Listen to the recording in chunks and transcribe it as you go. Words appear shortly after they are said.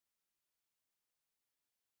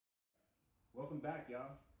Welcome back,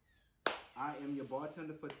 y'all. I am your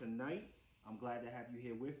bartender for tonight. I'm glad to have you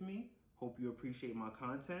here with me. Hope you appreciate my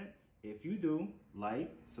content. If you do,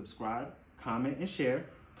 like, subscribe, comment, and share.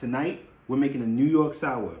 Tonight, we're making a New York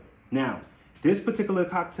Sour. Now, this particular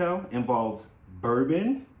cocktail involves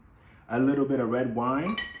bourbon, a little bit of red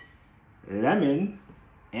wine, lemon,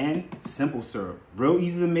 and simple syrup. Real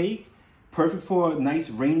easy to make, perfect for a nice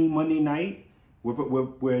rainy Monday night.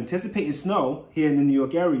 We're anticipating snow here in the New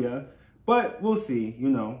York area, but we'll see. You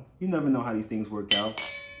know, you never know how these things work out.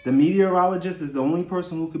 The meteorologist is the only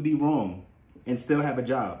person who could be wrong and still have a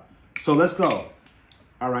job. So let's go.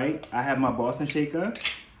 All right, I have my Boston shaker.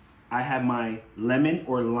 I have my lemon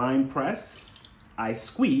or lime press. I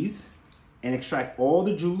squeeze and extract all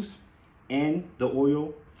the juice and the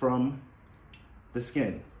oil from the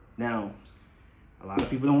skin. Now, a lot of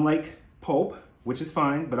people don't like pulp, which is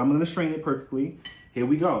fine, but I'm gonna strain it perfectly. Here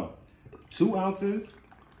we go. 2 ounces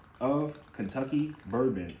of Kentucky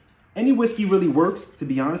bourbon. Any whiskey really works, to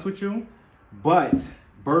be honest with you, but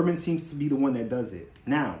bourbon seems to be the one that does it.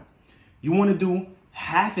 Now, you wanna do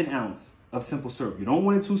 1/2 ounce of simple syrup. You don't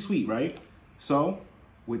want it too sweet, right? So,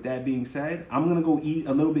 with that being said, I'm gonna go eat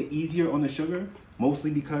a little bit easier on the sugar,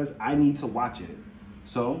 mostly because I need to watch it.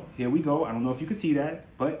 So, here we go. I don't know if you can see that,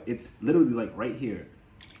 but it's literally like right here.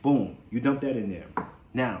 Boom, you dump that in there.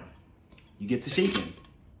 Now, you get to shaking.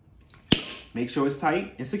 Make sure it's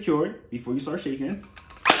tight and secured before you start shaking.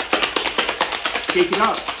 Shake it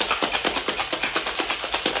up.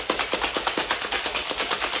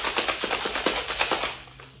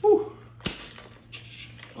 Whew.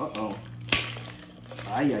 Uh-oh.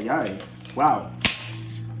 Ay, ay, ay. Wow.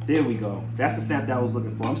 There we go. That's the snap that I was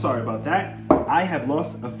looking for. I'm sorry about that. I have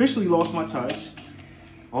officially lost my touch.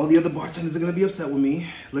 All the other bartenders are gonna be upset with me.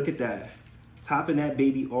 Look at that. Topping that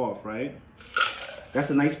baby off, right? That's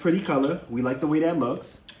a nice pretty color. We like the way that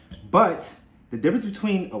looks. But the difference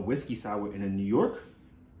between a whiskey sour and a New York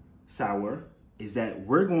sour is that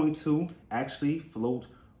we're going to actually float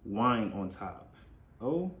wine on top.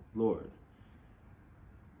 Oh, Lord.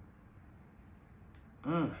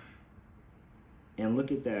 And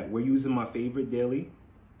look at that. We're using my favorite daily,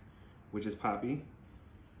 which is Poppy.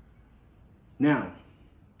 Now,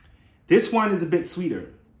 this wine is a bit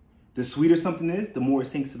sweeter. The sweeter something is, the more it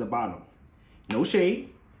sinks to the bottom. No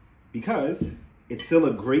shade, because it's still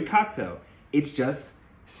a great cocktail. It's just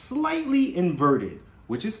slightly inverted,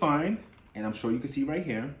 which is fine. And I'm sure you can see right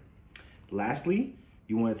here. Lastly,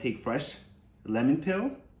 you want to take fresh lemon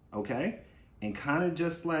peel, okay? And kind of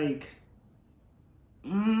just like,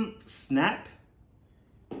 snap,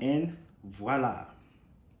 and voila.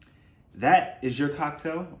 That is your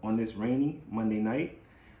cocktail on this rainy Monday night.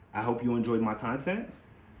 I hope you enjoyed my content.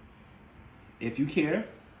 If you care,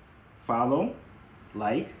 follow,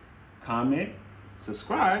 like, comment,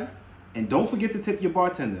 subscribe, and don't forget to tip your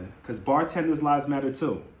bartender, because bartenders' lives matter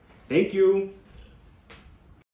too. Thank you.